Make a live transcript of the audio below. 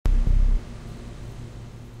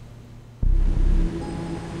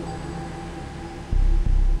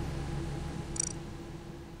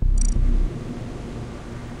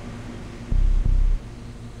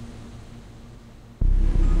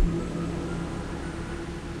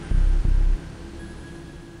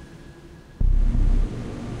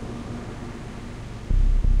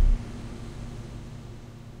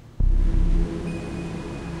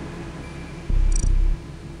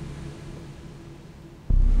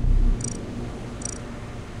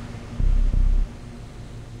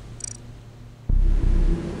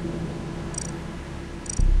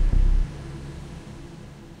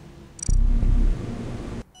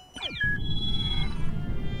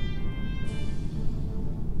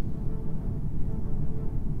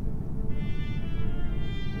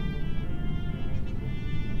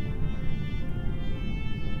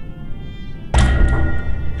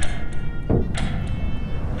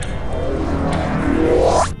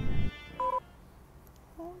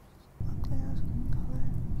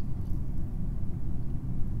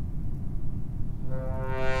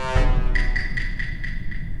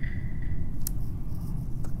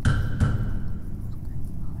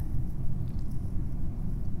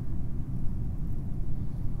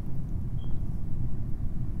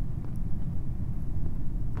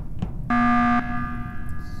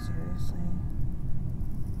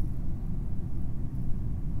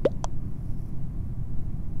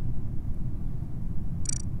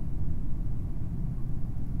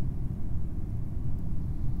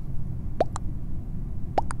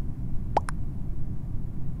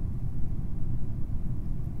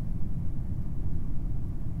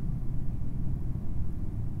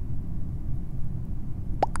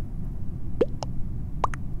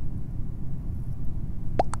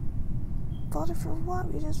voted for what?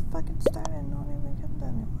 We just fucking started and don't even get to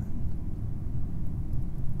anyone.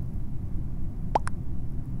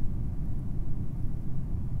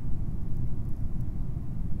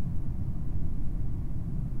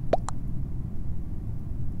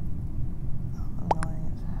 Annoying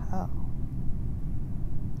as hell.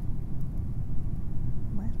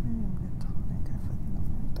 Why is my name Gatonic? I fucking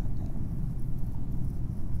don't like that name.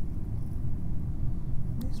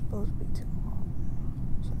 They're supposed to be too long.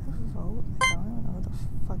 Should I vote? Like, I don't even know what the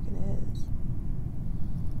fuck it is.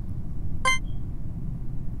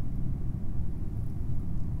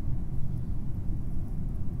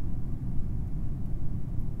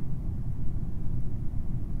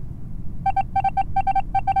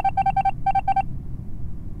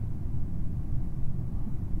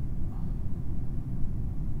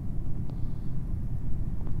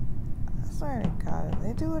 I swear to God, if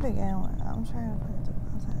they do it again, I'm trying to find the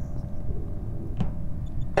process.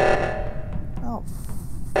 Oh,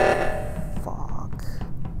 fuck.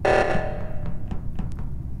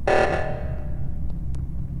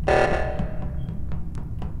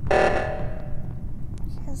 I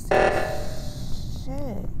can't see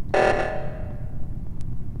shit.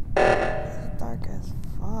 It's dark as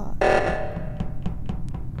fuck.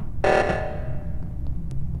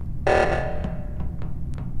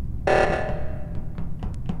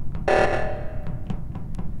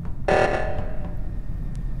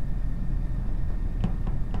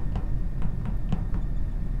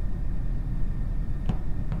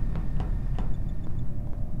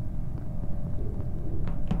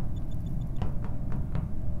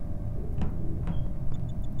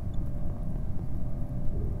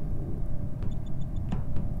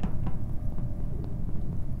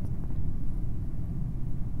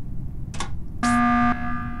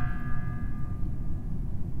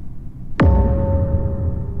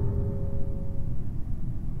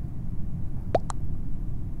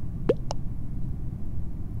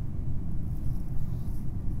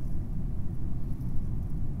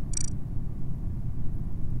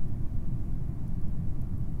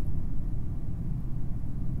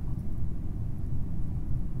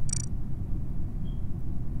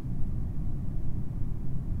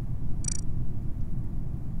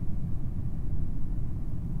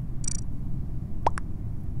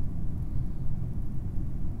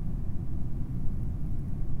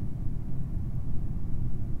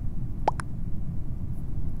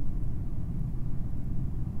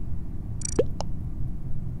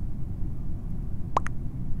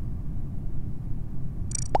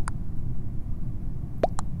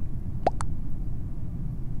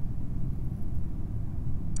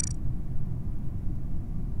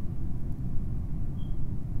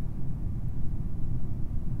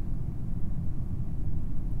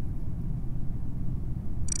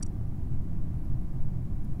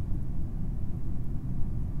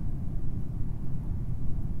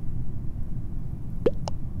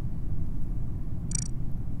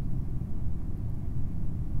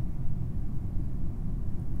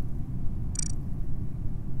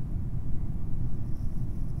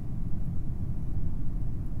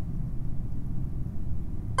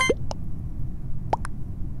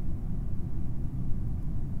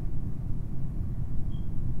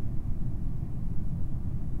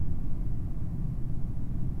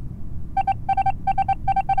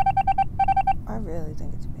 I really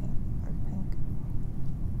think it's pink. Or pink.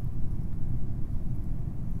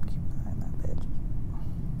 Keep an eye on that bitch.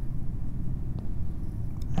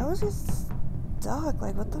 I was just stuck.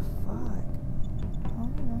 Like, what the fuck? I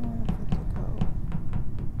don't even know where the fuck to go.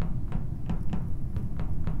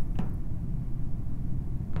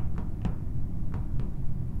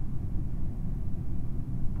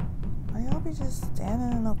 Why y'all be just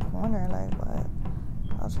standing in a corner? Like, what?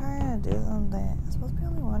 I was trying to do something. It's supposed to be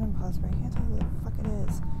only one imposter. I can't tell who the fuck it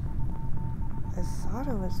is. I thought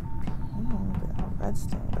it was pink, but a red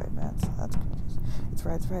stain right now. So that's confusing. It's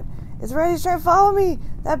red, it's red. It's red, he's trying to follow me!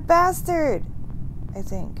 That bastard! I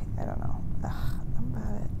think. I don't know. Ugh, I'm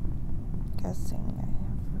bad at guessing. I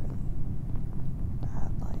have really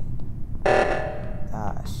bad light.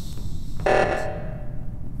 Ah, shit.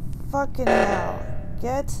 Fucking hell.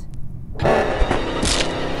 Get.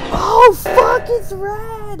 Oh, fuck, it's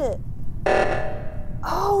red!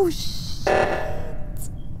 Oh, shit!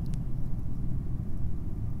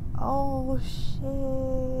 Oh,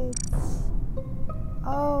 shit.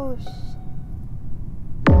 Oh, shit.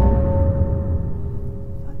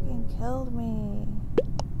 Fucking killed me.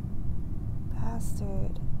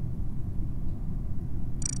 Bastard.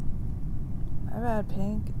 My bad,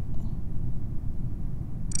 Pink.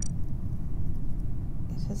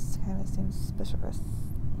 It just kind of seems suspicious.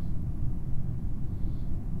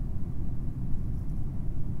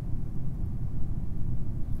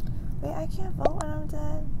 Wait, I can't vote when I'm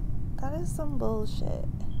dead? That is some bullshit.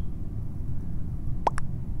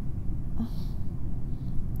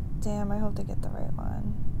 Damn, I hope they get the right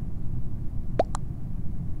one.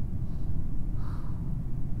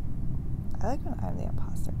 I like when I'm the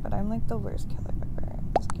imposter, but I'm like the worst killer ever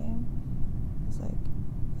in this game. It's like,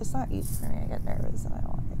 it's not easy for me. I get nervous and I don't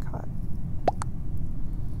want to get caught.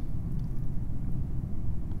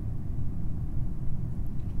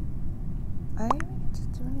 I didn't even get to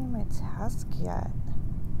do any of my tasks yet.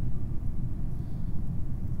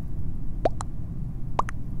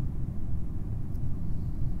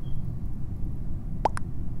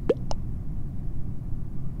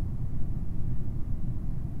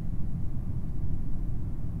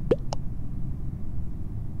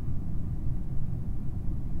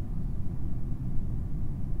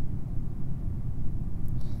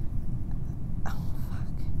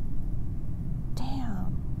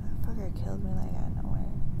 Killed me like out of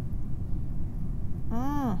nowhere. I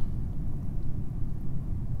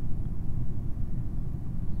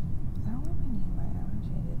don't really need my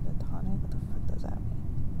energy to the tonic. What the fuck does that mean?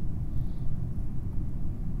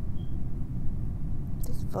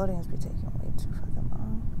 These voting's be taking way too fucking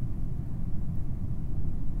long.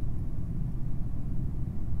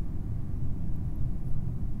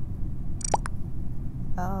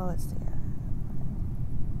 Oh, it's the yellow,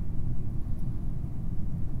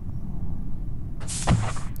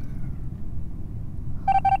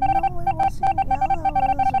 it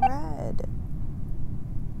was red.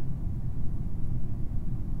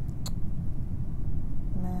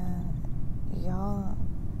 Man, y'all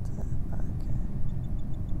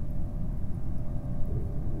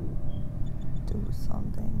do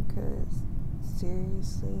something, cause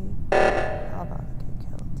seriously, y'all about to get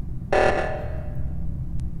killed.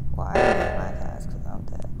 Well, I didn't get my task cause I'm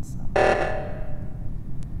dead, so I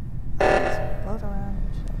just float around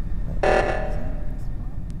and shit. Wait, is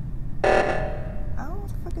that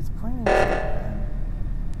what it's pointing to,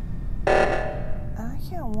 and I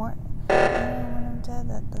can't warn anyone when I'm dead.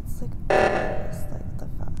 That's like hilarious. Like, what the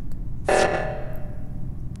fuck?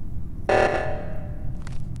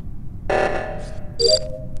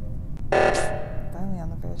 Finally on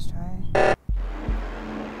the first try. I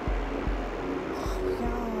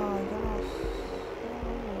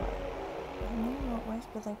know you want worse,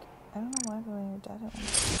 but like, I don't know why, but when you're dead, it won't.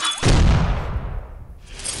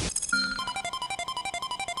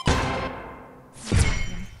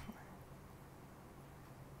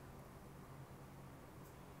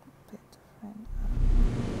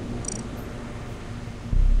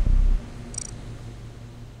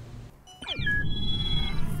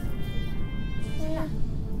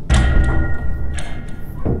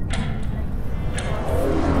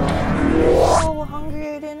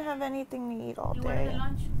 Anything to eat all day. You wanted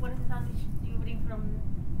lunch? What is the sandwich you bring from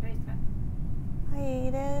the restaurant? I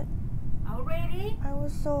ate it. Already? I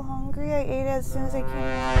was so hungry. I ate it as soon as I came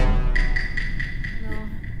home. No.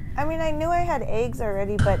 I mean, I knew I had eggs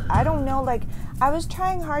already, but I don't know, like, I was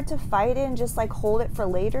trying hard to fight it and just, like, hold it for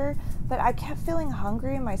later, but I kept feeling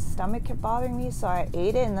hungry and my stomach kept bothering me, so I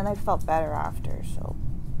ate it and then I felt better after, so,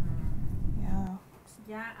 yeah.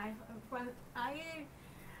 Yeah,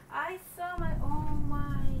 I saw oh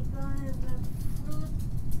my goodness, the fruit,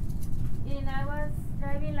 and I was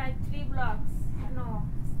driving like 3 blocks. No,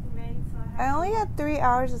 it's too late, so I only had 3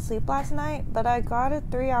 hours of sleep last night, but I got a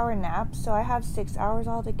 3-hour nap, so I have 6 hours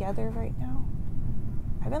altogether right now.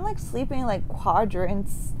 I've been like sleeping like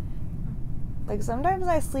quadrants. Like sometimes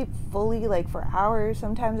I sleep fully like for hours,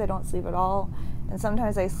 sometimes I don't sleep at all, and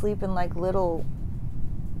sometimes I sleep in like little,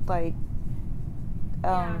 like,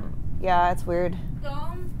 yeah, it's weird.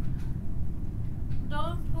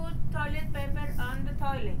 Don't put toilet paper on the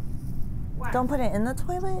toilet. What? Don't put it in the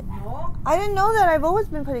toilet? No. I didn't know that. I've always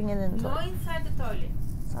been putting it in the toilet. No, inside the toilet.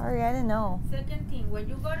 Sorry, I didn't know. Second thing, when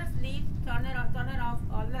you go to sleep, turn it off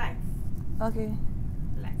all the lights. Okay.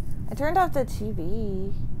 Lights. I turned off the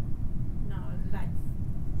TV. No, lights.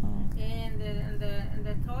 Oh. And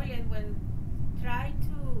the toilet, when try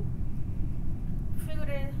to figure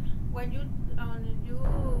it, when you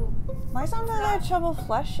my sometimes I had trouble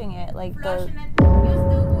flushing it, like flushing it, you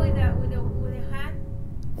still with a hand.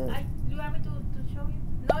 Do you want me to show you?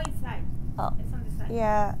 No, inside. Oh. It's on the side.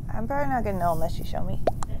 Yeah, I'm probably not gonna know unless you show me.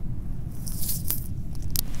 Okay.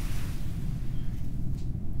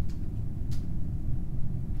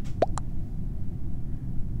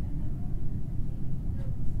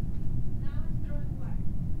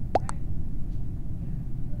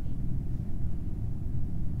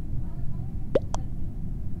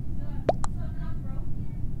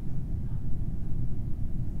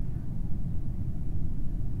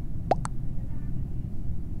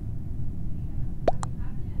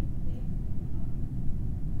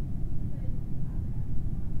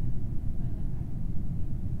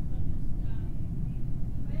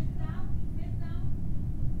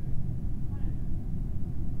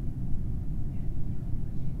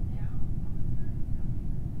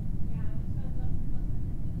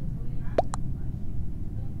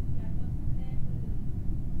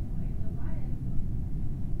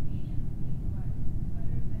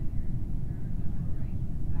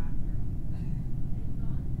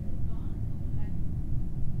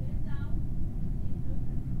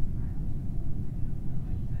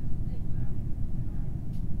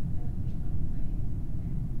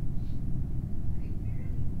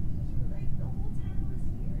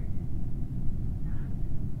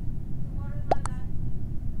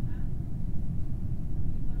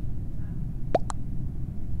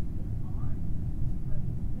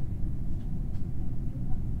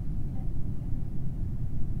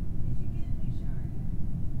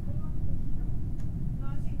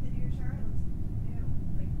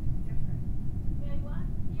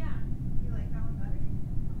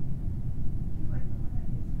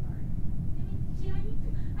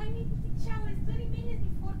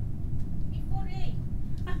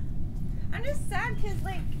 Cause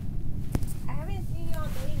like, I haven't seen you all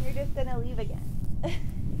day and you're just gonna leave again.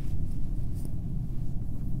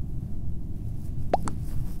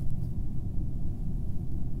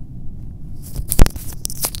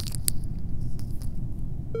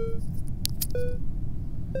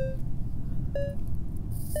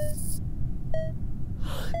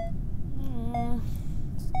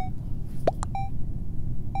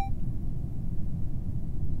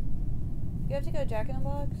 You have to go Jack in the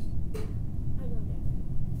Box? I know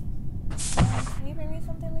that. Can you bring me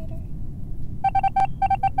something later?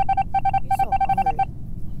 I'm so hungry.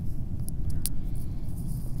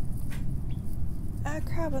 Ah,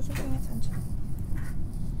 crap, I wasn't paying attention.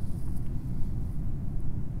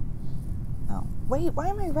 Oh, wait, why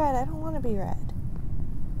am I red? I don't want to be red.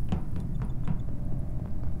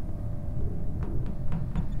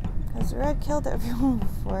 Because red killed everyone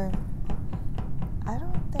before. I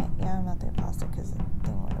don't think, yeah, I'm not the imposter because the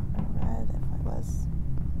thing would have been red if I was.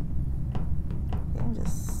 The game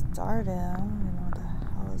just started. I don't even know what the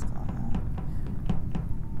hell is going on.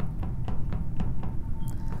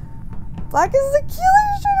 Black is the killer.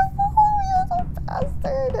 He's trying to follow me. I'm a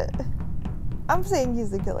bastard. I'm saying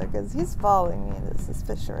he's the killer because he's following me. It's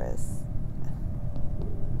suspicious.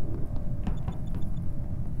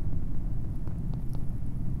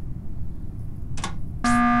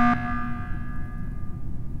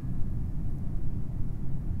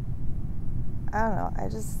 I don't know, I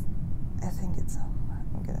think it's,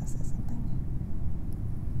 I'm gonna say something.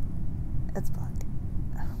 It's Black.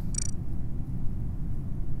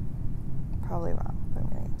 Probably wrong, but I'm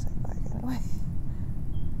gonna say Black anyway.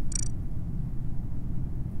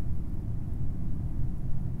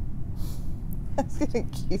 I was gonna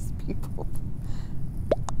accuse people.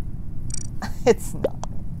 It's not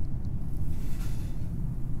me.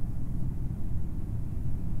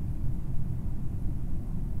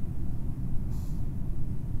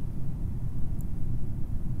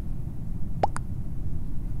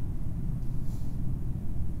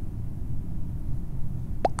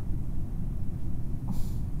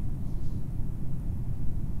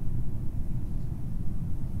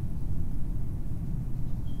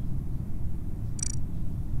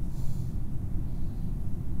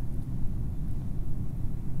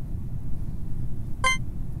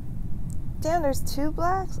 Damn, there's two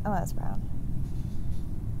blacks? Oh, that's brown.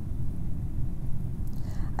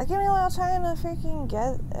 I can't believe I'm trying to freaking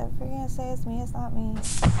say it's me, it's not me.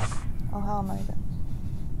 Oh, hell no, you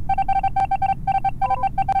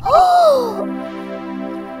Oh,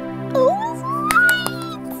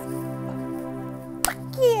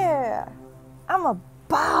 fuck yeah! I'm a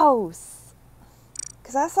boss!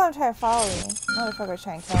 Cause I saw him try to follow me. Motherfucker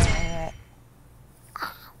trying to kill me anyway.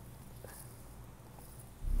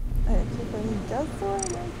 Just so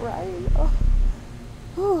like right. Oh.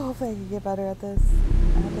 Whew, hopefully I can get better at this.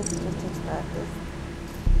 I guess it just takes practice.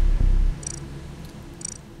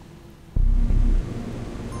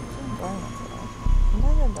 I'm boring it today.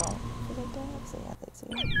 Sometimes I don't. Because I don't say yeah, they say,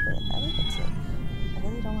 but I like it too. I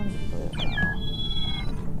really don't want to be blue now.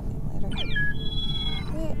 Later.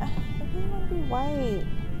 Wait, I really want to be white.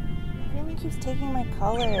 Everyone keeps taking my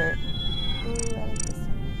color. Ooh, I like this one.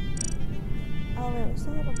 Oh wait, where's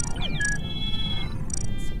the little pattern?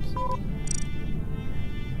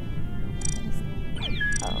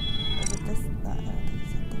 Oh, is it this? No, I don't think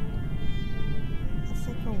it's that thing. It's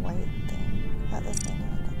like a white thing. Got this thing, I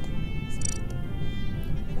got that.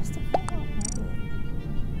 Where's the fucking white?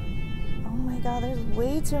 Oh my god, there's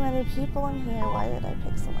way too many people in here. Why did I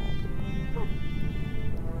pick so many people?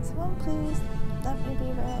 Someone please let me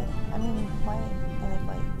be red. I mean white. I like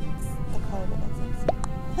white. It's the color that makes sense.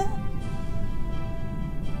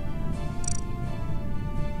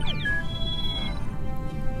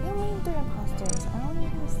 They're imposters. I don't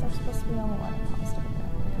think there's supposed to be only one imposter.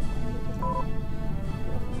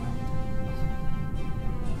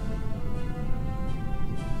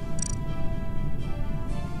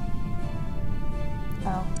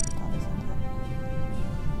 Oh, that was it.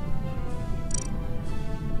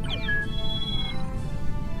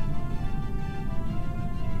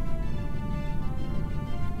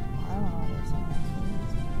 I don't know what they're saying.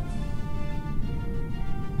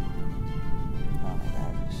 Oh my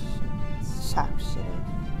god. Sharpshooter.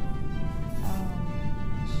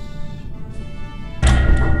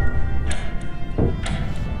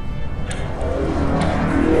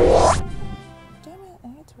 Damn it, I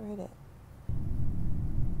need to write it.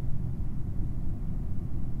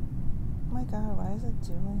 Oh my god, why is it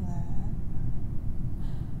doing that?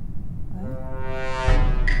 What?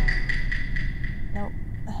 Nope.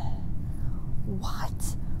 What?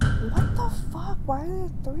 What the fuck? Why are there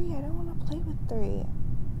three? I don't want to play with three.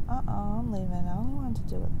 I'm leaving. I only wanted to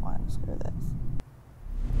do with one. Screw this.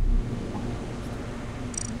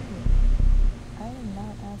 I did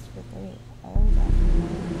not ask for 3. I always ask for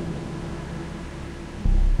 1.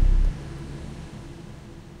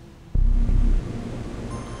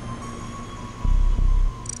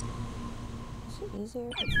 Is it easier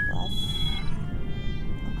if it's less?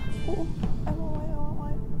 Oh, I want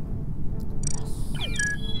white. Yes.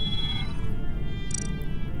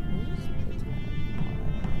 You just put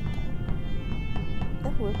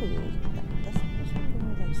that would be easy. That's the first one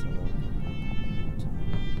doing like solo.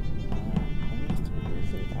 It used to be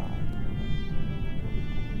easy though.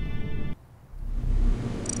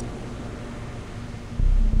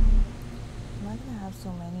 I'm not gonna have so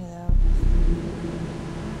many though.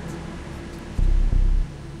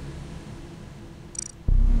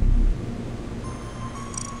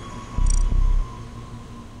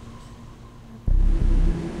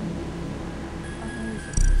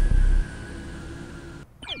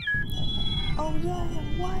 Oh yeah,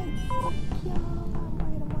 I'm white. Fuck yeah, I'm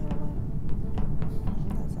white.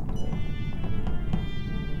 That's not good.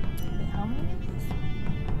 Wait, how many are these?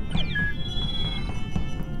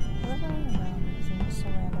 I love running around because I'm just so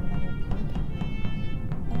random and I get bored.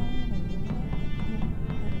 And a unit.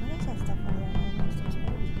 Wait, what is that stuff over there? I'm almost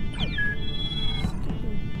exposed.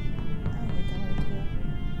 Skippy. I hate that word too.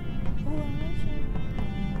 Oh, I'm rushing.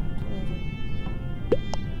 Too lazy.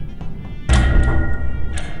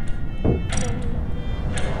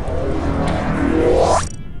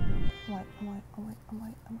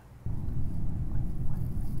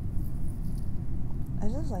 I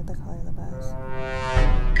just like the color the best.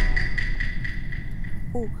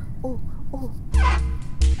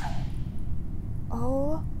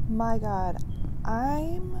 Oh my god.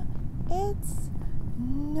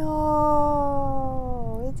 No,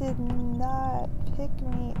 it did not pick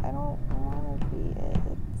me. I don't want to be it.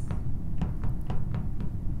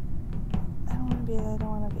 I don't want to be it. I don't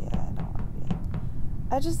know.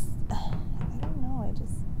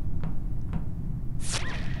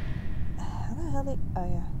 How the hell oh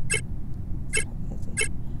yeah. It's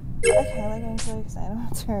crazy. I kind of like going to because I don't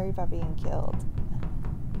have to worry about being killed.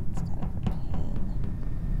 It's kind of a pain.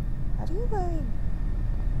 How do you like...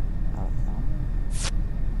 Oh,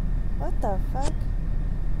 what the fuck?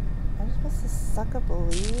 I'm supposed to suck up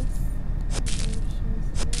leaves?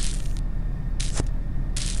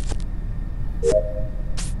 Okay.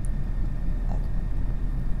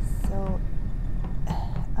 So,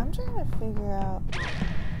 I'm trying to figure out...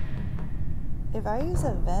 If I use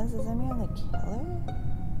events, does that mean I'm the killer?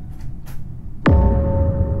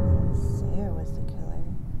 Sarah was the killer.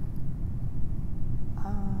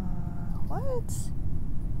 What?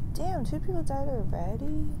 Damn, 2 people died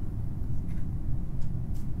already?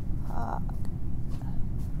 Fuck.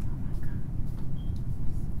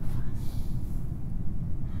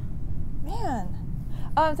 Man.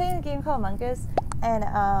 Oh, I'm playing a game called Among Us, and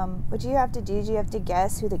what you have to do is you have to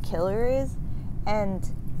guess who the killer is, and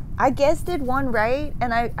I guessed it one right,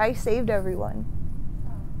 and I saved everyone.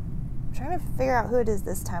 I'm trying to figure out who it is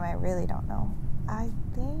this time. I really don't know. I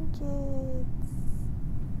think it's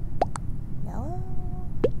yellow.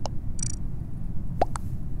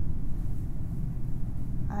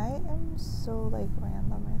 I am so like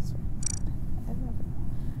random. I swear. I've never.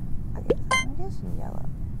 Okay, I'm guessing yellow.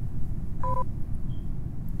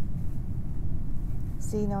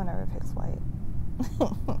 See, no one ever picks white.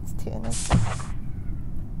 It's too innocent.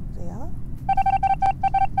 Is it yellow?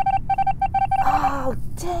 Oh,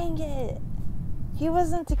 dang it! He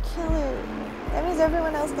wasn't the killer. That means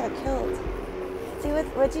everyone else got killed. See,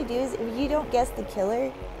 what you do is if you don't guess the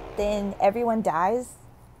killer, then everyone dies.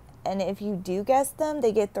 And if you do guess them,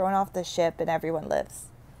 they get thrown off the ship and everyone lives.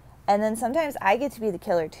 And then sometimes I get to be the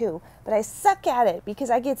killer too, but I suck at it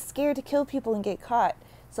because I get scared to kill people and get caught.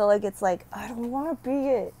 So like it's like, I don't want to be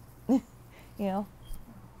it. You know?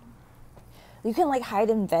 You can like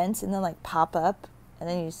hide in vents and then like pop up and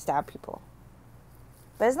then you stab people.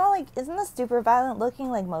 But it's not like, isn't this super violent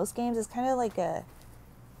looking like most games? It's kind of like a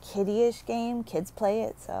kiddie-ish game. Kids play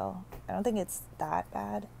it, so I don't think it's that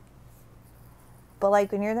bad. But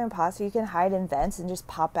like when you're the imposter, you can hide in vents and just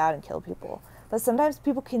pop out and kill people. But sometimes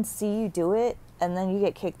people can see you do it and then you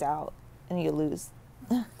get kicked out and you lose.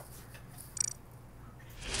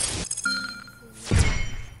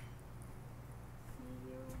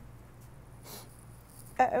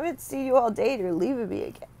 I would see you all day. You're leaving me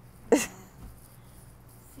again. See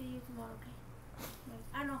you tomorrow, okay?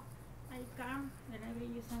 I know. I come whenever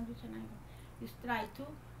you sandwich and I just try to.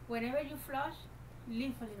 Whenever you flush,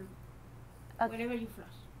 leave a little. Okay. Whenever you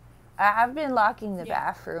flush. I've been locking the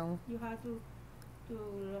bathroom. You have to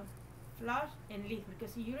flush and leave,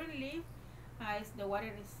 because if you don't leave, the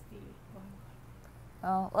water is still going.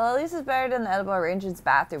 Oh, well, at least it's better than the edible arrangements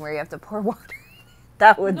bathroom where you have to pour water.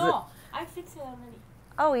 That would. No, I fixed it already.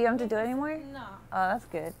 Oh, you don't have to do it anymore? No. Oh, that's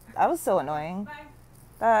good. That was so annoying. Bye.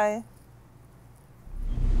 Bye.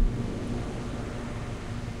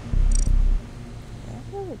 Yeah, I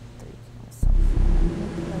feel like 3 was so fun.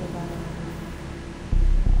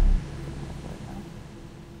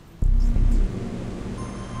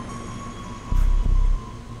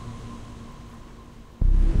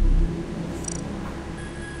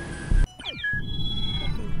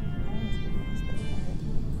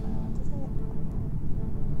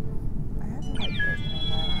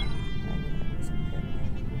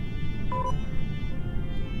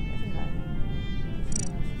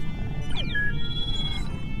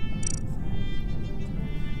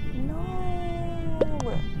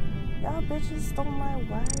 Y'all bitches stole my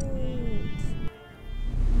white.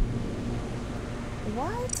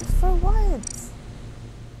 What? For what?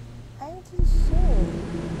 I ain't do shit.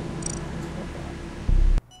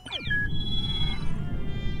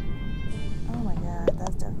 Oh my god,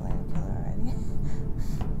 that's definitely a killer already.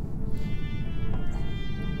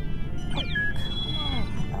 Oh,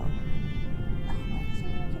 come on. Oh. Oh, why does it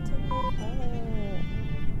make it take my color?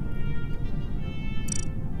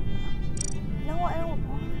 No, I don't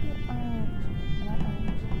want to be orange. Am I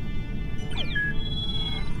orange?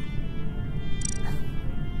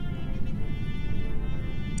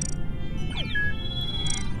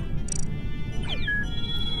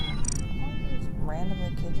 I'm just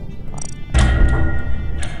randomly kicking people off.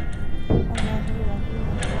 Oh god, here we go.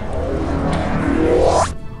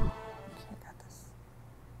 Okay, got this.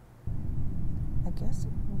 I guess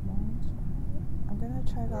I'm gonna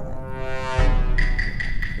try to like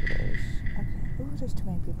computers. Okay. Ooh, there's too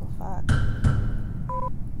many people. Fuck.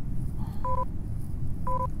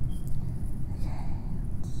 Okay,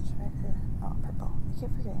 let's try to. Oh, purple. I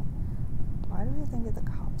keep forgetting. Why do I think that the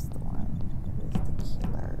cop's the one who is the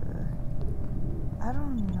killer? I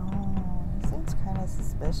don't know. He seems kind of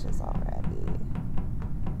suspicious already.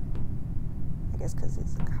 I guess because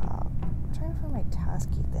he's a cop. I'm trying to find my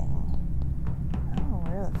tasky thing. I don't know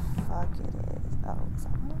where the fuck it is. Oh, is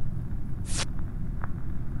that one?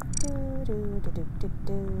 Do do do do do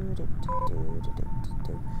do do do do do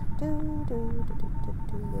do do.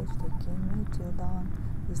 It's taking me too long.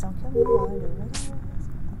 Please don't kill me while I do my best.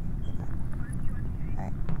 Okay,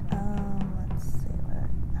 alright. Let's see.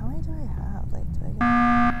 How many do I have? Like, do I get? Oh,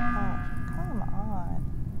 come on.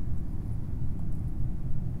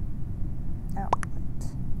 Outlet.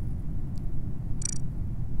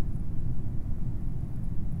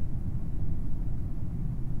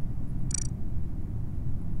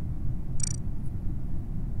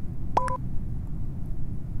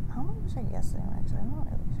 How much was I guessing? Because I'm not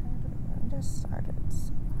really sure. We just started.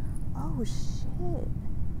 So. Oh shit!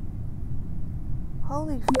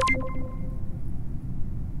 Holy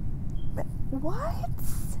what?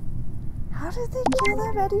 How did they kill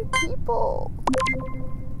that many people?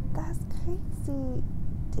 That's crazy.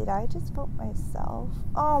 Did I just vote myself?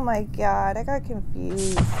 Oh my god, I got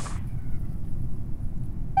confused.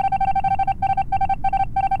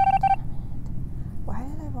 Why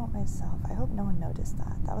did I vote myself? I hope no one noticed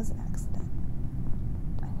that. That was an accident.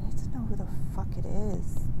 I need to know who the fuck it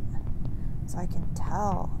is so I can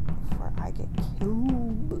tell before I get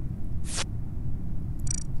killed.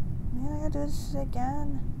 Man, I gotta do this shit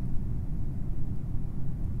again.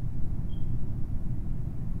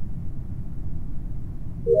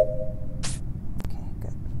 Okay,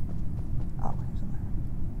 good. Oh, here's another.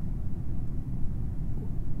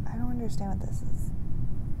 I don't understand what this is.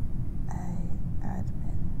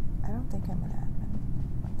 Admin. I don't think I'm an admin.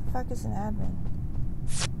 What the fuck is an admin?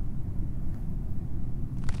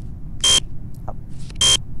 Oh.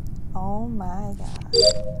 Oh my god.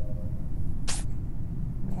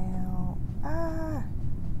 Now, I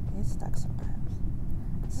get stuck sometimes.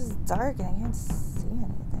 This is dark and I can't see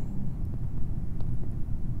anything.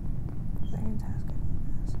 Clearing task.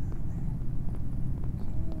 Okay.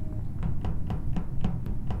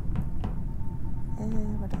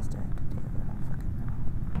 What else do I have to do? I don't fucking know.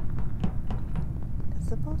 It's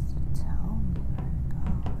supposed to tell me where to go,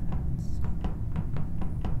 but I don't see it.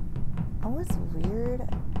 Oh, it's weird.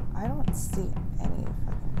 I don't see any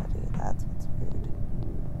fucking buddy. That's what's weird.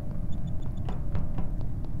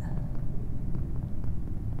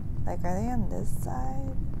 Like, are they on this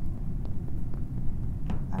side?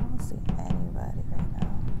 I don't see anybody right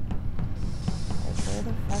now. Like, where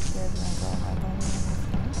the fuck is everyone going? I don't even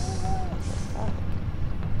understand. What the fuck?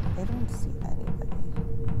 I don't see anybody.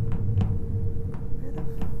 Where the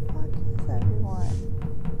fuck is everyone?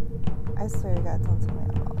 I I swear to God, don't tell me I'm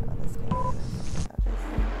wrong on this game.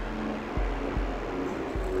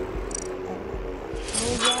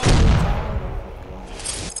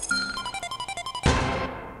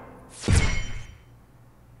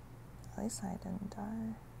 At least I didn't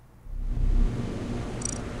die.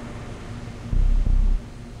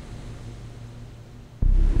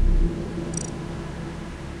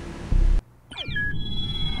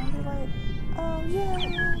 I'll be like, oh yeah.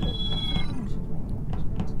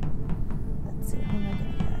 Let's see, who am I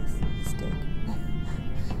gonna guess? Stick.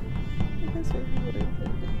 You guys maybe what I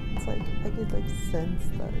did. It's like, I could like sense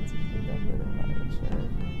that it's a number, but I'm not even sure.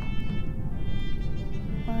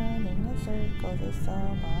 Running in circles is so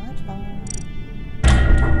much fun.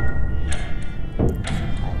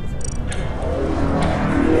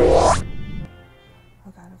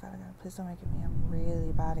 Oh god, oh god, oh god. Please don't make it me. I'm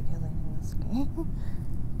really bad at killing in this game.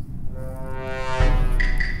 I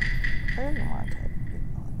really want to be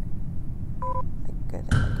like good at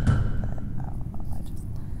the game, but I don't know. It's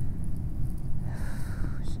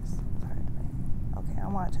just hard to me. Okay,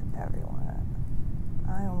 I'm watching everyone. I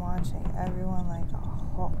am watching everyone like a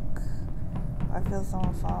hawk. If I feel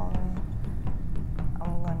someone follow me,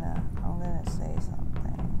 I'm gonna say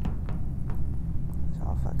something.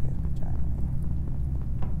 Y'all fuckers be driving me.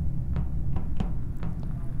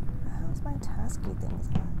 How's my tasky things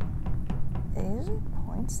at? It usually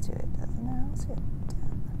points to it, doesn't it? I don't see it.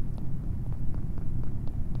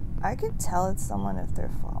 I could tell it's someone if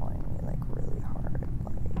they're following me like really hard.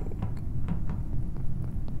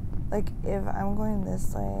 Like if I'm going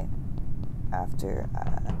this way after,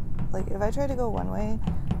 like if I try to go one way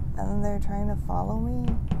and then they're trying to follow me,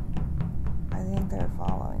 I think they're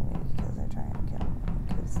following me because they're trying to kill me.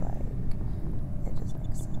 Because like, it just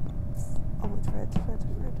makes sense. Oh, it's red, it's red, it's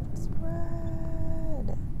red, it's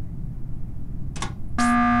red.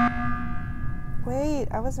 Wait,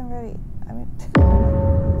 I wasn't ready. I mean, I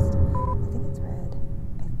think it's red.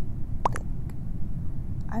 I think.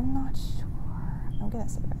 I'm not sure. I'm gonna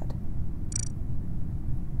say red.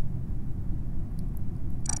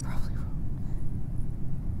 I'm probably wrong.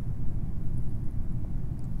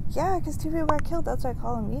 Yeah, because 2 people got killed. That's why I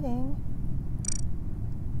call a meeting.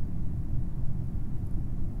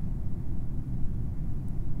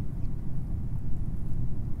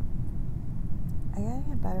 I gotta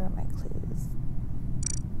get better at my clues.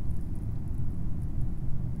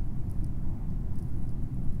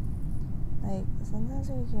 Like, sometimes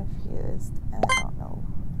I get confused and I don't know.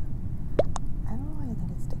 I don't know why I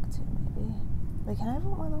think it's stick 2, maybe. Like, can I have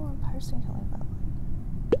more than one person killing that one?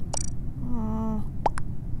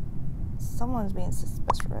 Someone's being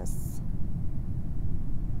suspicious.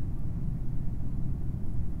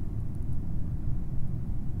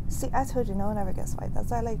 See, I told you, no one ever gets white. That's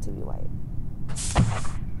why I like to be white.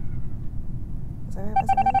 Was I right? Was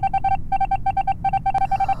I right?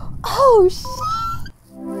 Oh, shit!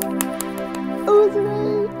 Oh, was it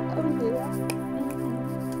right? Oh, yeah.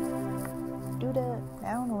 Do the... I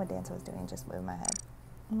don't know what dance I was doing, just moving my head.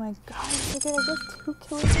 Oh my god, did I get 2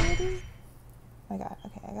 kills already? Oh my god,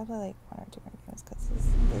 okay, I gotta play like 1 or 2 more games because this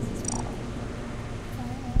is bad.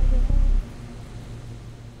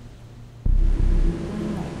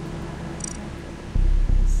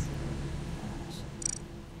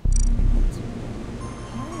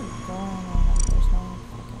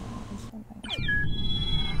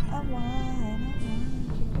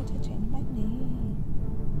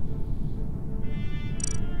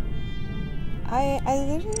 I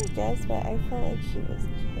literally guessed, but I felt like he was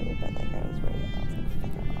here, but like I was worried and I was like,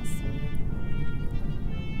 fucking awesome.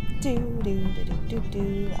 Do do do do do do,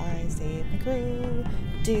 I saved my crew.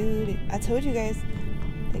 Do do. I told you guys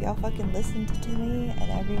that y'all fucking listened to me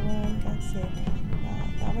and everyone got sick.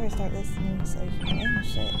 Y'all better start listening so you can end the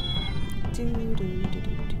shit. Do do do do do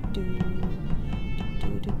do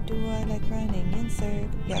do do do. I like running in circles.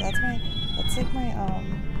 Yeah, that's like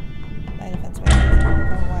my defense mechanism.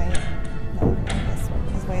 My white. No, this one.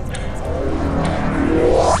 His way is against it.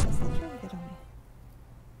 This looks really good on me.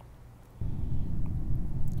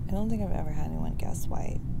 I don't think I've ever had anyone guess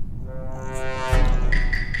white.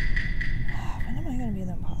 When am I gonna be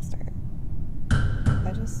the imposter? I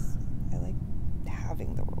like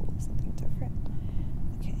having the role of something different.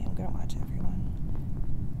 Okay, I'm gonna watch everyone.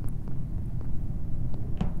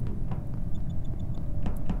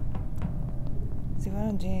 See, what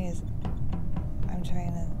I'm doing is I'm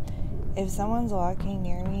trying to... If someone's walking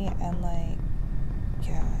near me and like...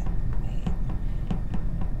 Yeah, wait.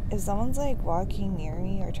 If someone's like walking near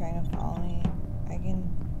me or trying to follow me, I can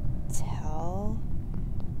tell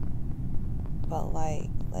but like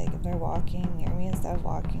if they're walking near me, instead of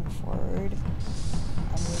walking forward,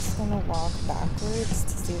 I'm just gonna walk backwards to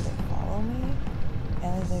see if they follow me.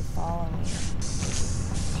 And if they follow me,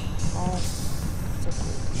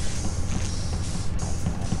 possibly.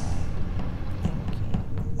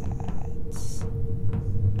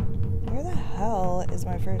 Where the hell is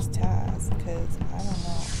my first task? Because I don't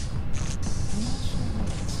know. I'm not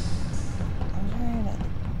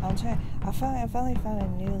sure. I finally found a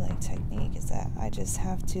new like technique. Is that I just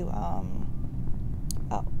have to oh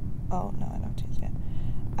no, I don't do that.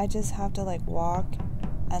 I just have to like walk,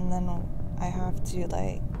 and then I have to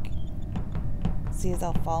like see if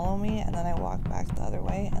they'll follow me, and then I walk back the other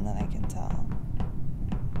way, and then I can tell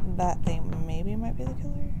that they maybe might be the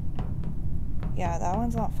killer. Yeah, that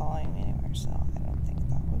one's not following me anywhere, so I don't think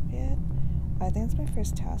that would be it. I think it's my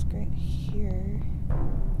first task right here.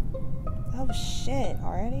 Oh shit,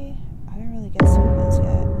 already? I didn't really guess who it was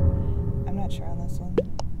yet. I'm not sure on this one.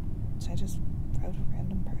 So I just wrote a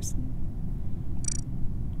random person.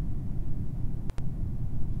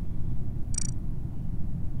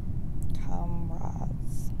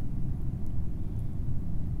 Comrades.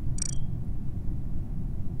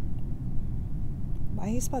 Why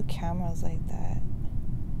you spell cameras like that?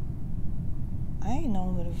 I ain't know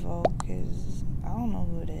who to vote, because I don't know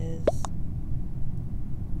who it is.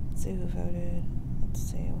 Let's see who voted. Let's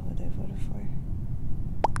see who they voted for.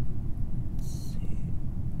 Let's see.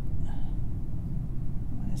 I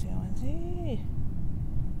wanna see.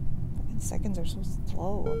 Fucking seconds are so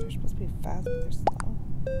slow. They're supposed to be fast, but they're slow.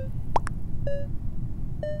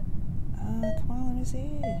 Come on, let me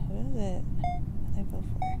see. Who is it? Who did they vote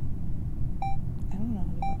for? I don't know who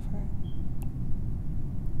to vote for.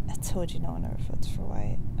 I told you no one ever votes for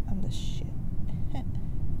white. I'm the shit.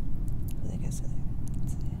 Who they guess who they?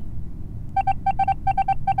 Let's see.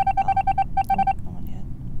 Oh, no one yet.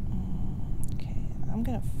 Okay, I'm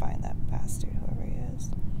gonna find that bastard, whoever he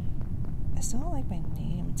is. I still don't like my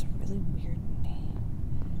name. It's a really weird name.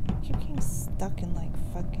 I keep getting stuck in like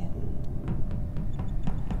fucking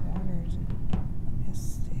corners. Let me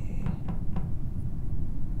see.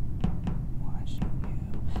 Watching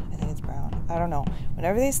you. I think it's brown. I don't know.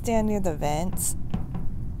 Whenever they stand near the vents,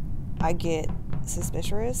 I get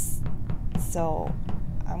suspicious. So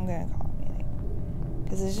I'm gonna call a meeting.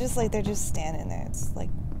 Because it's just like they're just standing there. It's like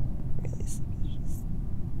really suspicious.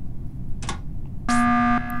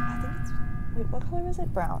 I think it's. Wait, what color is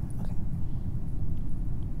it? Brown. Okay.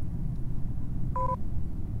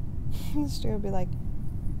 The street would be like,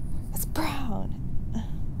 it's brown.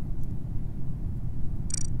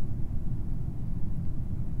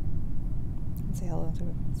 Say hello to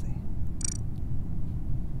it. Say.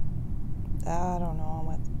 I don't know. I'm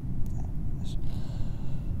with.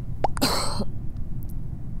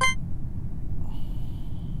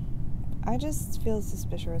 I just feel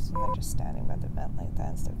suspicious when they're just standing by the vent like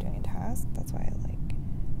that instead of doing a task. That's why I like.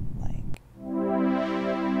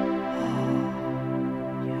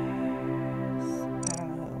 Yes. I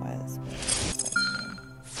don't know who it was.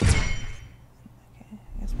 But okay, I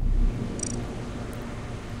guess we'll.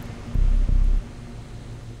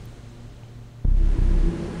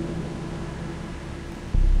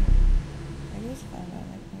 I just found out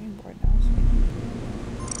like I'm getting bored now. So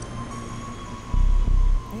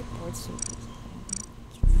I get bored so easily.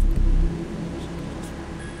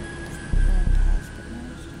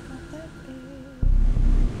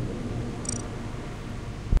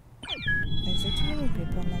 Is there too many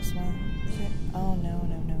people in this one? Is it? Oh no.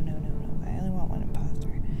 I only want one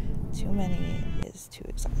imposter. Too many is too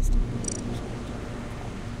exhausting.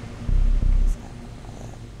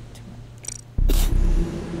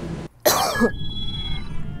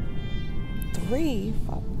 Three?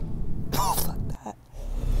 Fuck. Fuck that.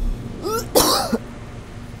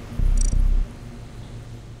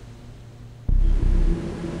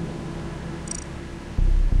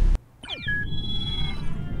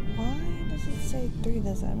 Why does it say 3?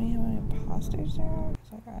 Does that mean how many imposters there are?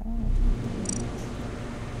 It's like, I don't know.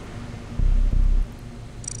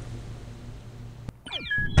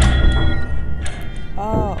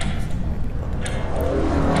 Oh.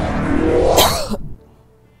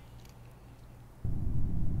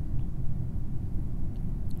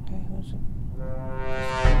 Okay, who's it?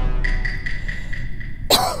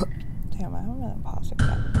 Damn, I haven't been an imposter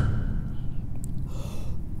yet.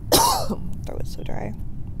 Throat is so dry.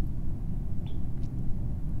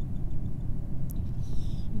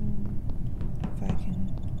 If I can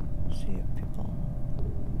see if people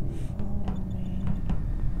follow me.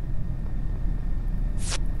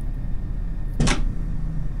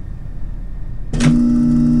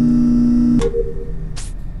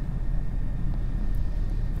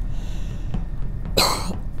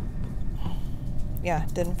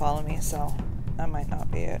 didn't follow me, so I might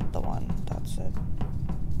not be the one. That's it.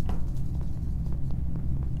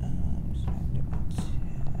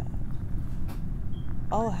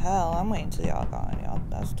 Oh hell, I'm waiting till y'all gone. Y'all,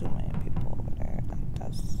 that's too many people over there.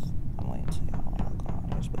 Like, I'm waiting till y'all all gone.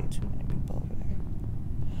 There's way too many people over there.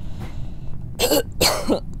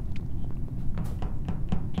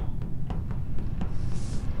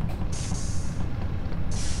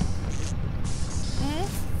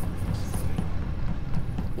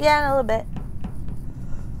 Yeah, in a little bit.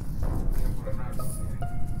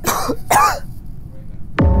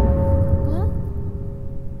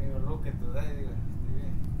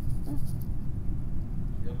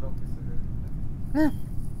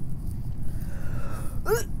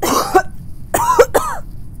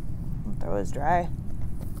 My throat is dry.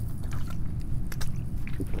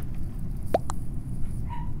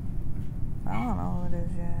 I don't know who it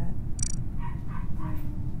is yet. My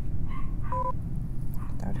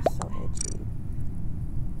throat is so itchy.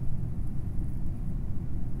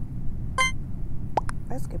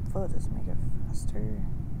 If I skip food, just make it faster.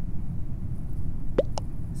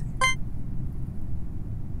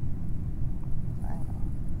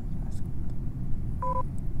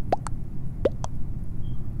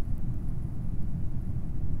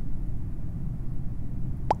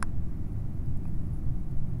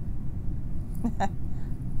 Hi.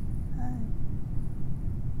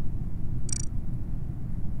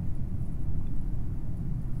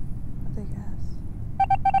 What they guess?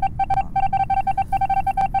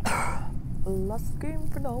 Last game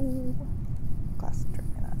for now. Class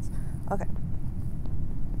training nuts. Okay.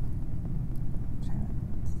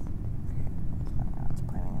 It's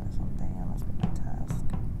planning into something. I must be my task.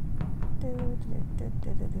 I don't know what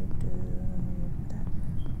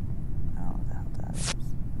the hell that is.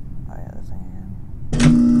 Oh yeah, this thing again.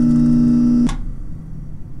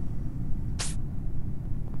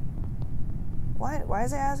 What? Why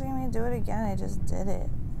is it asking me to do it again? I just did it.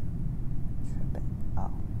 Trip it.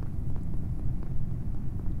 Oh.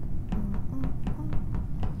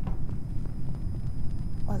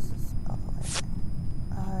 What's this? Oh, the light thing.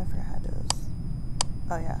 Oh, I forgot how to do this.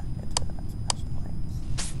 Oh yeah, it's for the special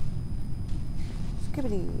lights.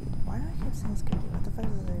 Skibbity. Why do I keep saying skibbity? What the fuck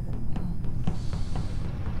does it even mean?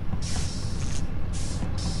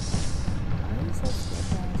 Why are you so scared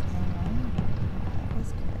when I was going on? I was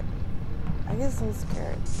scared. I get so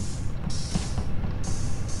scared.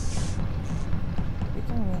 You're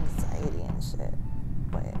giving me anxiety and shit.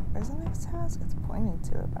 Wait, where's the next task? It's pointing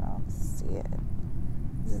to it, but I don't see it.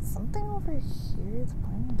 Is it something over here? It's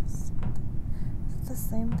pointing to something. Is it the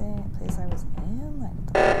same place I was in? Like,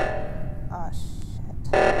 what the fuck? Oh, shit.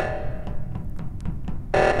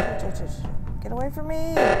 Get away from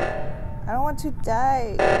me! I don't want to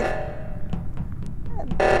die! I'm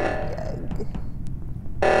young.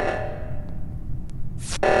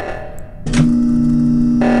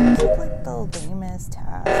 It's like the lamest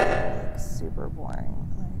task. They're like super boring.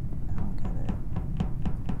 Like, I don't get it.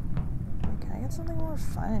 Like, can I get something more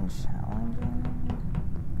fun and challenging?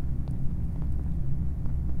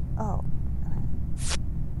 Oh.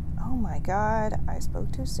 Oh my god, I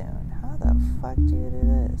spoke too soon. How the fuck do you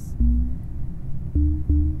do this?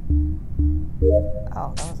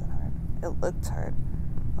 Oh, that wasn't hard. It looked hard.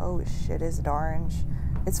 Oh shit, is it orange?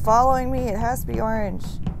 It's following me, it has to be orange.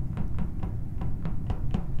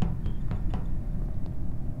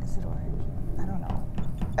 Is it orange? I don't know.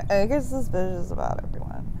 I get suspicious about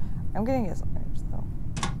everyone. I'm gonna guess orange though.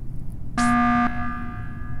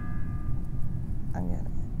 I'm gonna.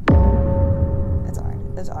 It's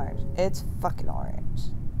orange. It's orange. It's fucking orange.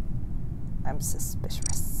 I'm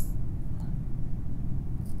suspicious.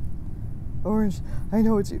 Orange. I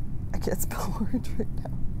know what you. I can't spell orange right now.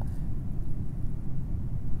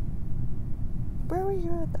 Where were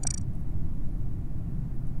you at that?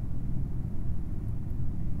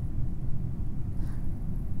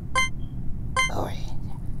 Orange.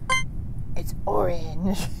 It's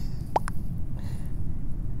orange.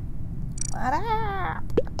 What up?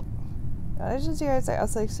 What did you guys say? I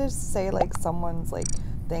was like, just say like someone's like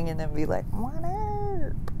thing and then be like, what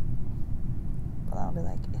up? But I'll be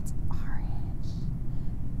like, it's orange.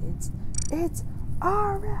 It's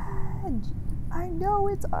orange. I know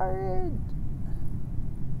it's orange.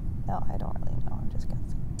 No, I don't really know. I'm just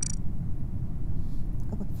guessing.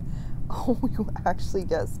 Oh, you actually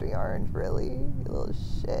guessed me orange, really? You little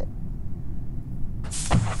shit.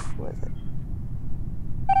 Who is it?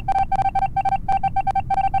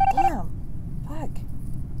 Damn. Fuck.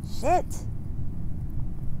 Shit.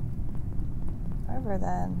 Whatever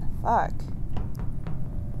then. Fuck.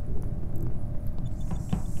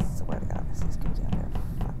 Swear to God, this is gonna be under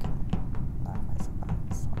fucking knock myself out.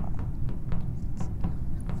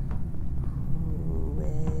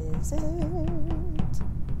 is it?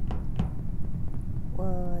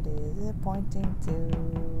 What is it pointing to?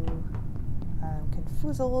 I'm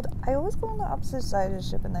confused. I always go on the opposite side of the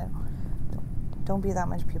ship and then don't be that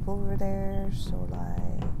much people over there, so like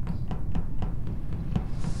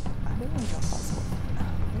I don't even know if that's where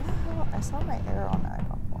the hell? I saw my arrow on that. I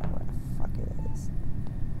don't know where the fuck it is.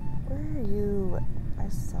 Where are you? I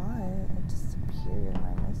saw it. It disappeared. Am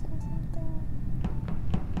I missing something?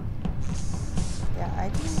 Yeah, I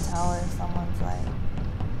can tell if someone's like.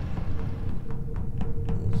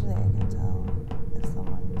 Usually I can tell if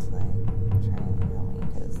someone's like trying to kill me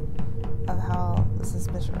because of how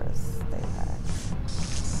suspicious they act.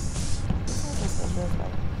 It's not suspicious,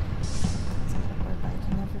 but it's like a word, but I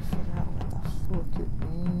can never figure out what the fuck it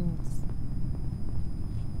means.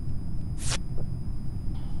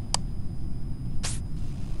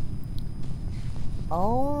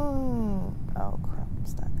 Oh crap, I'm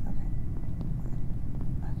stuck. Okay.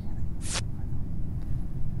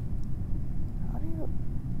 How do you...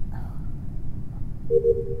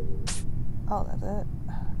 Oh, that's it.